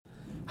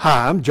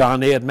Hi, I'm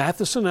John Ed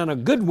Matheson, and a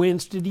good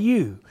Wednesday to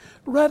you.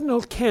 Retinal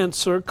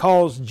cancer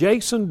caused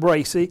Jason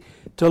Bracey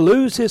to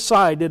lose his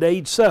sight at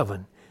age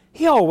 7.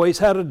 He always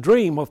had a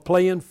dream of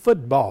playing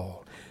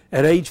football.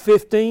 At age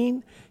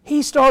 15,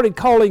 he started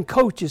calling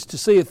coaches to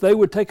see if they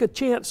would take a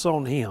chance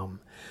on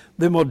him.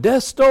 The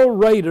Modesto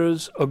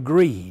Raiders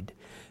agreed.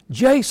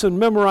 Jason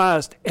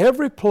memorized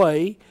every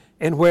play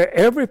and where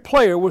every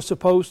player was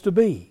supposed to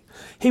be.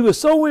 He was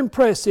so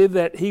impressive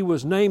that he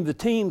was named the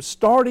team's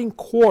starting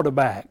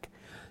quarterback.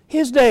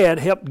 His dad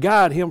helped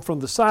guide him from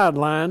the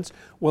sidelines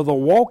with a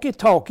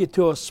walkie-talkie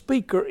to a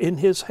speaker in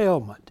his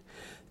helmet.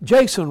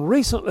 Jason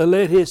recently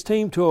led his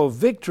team to a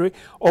victory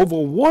over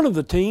one of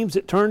the teams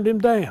that turned him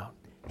down.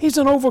 He's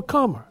an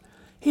overcomer.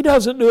 He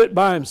doesn't do it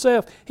by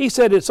himself. He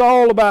said it's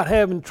all about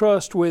having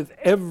trust with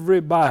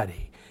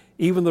everybody,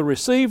 even the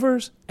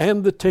receivers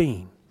and the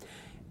team.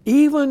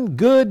 Even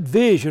good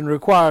vision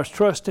requires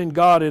trust in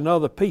God and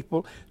other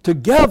people.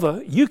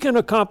 Together, you can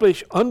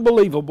accomplish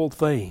unbelievable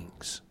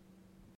things.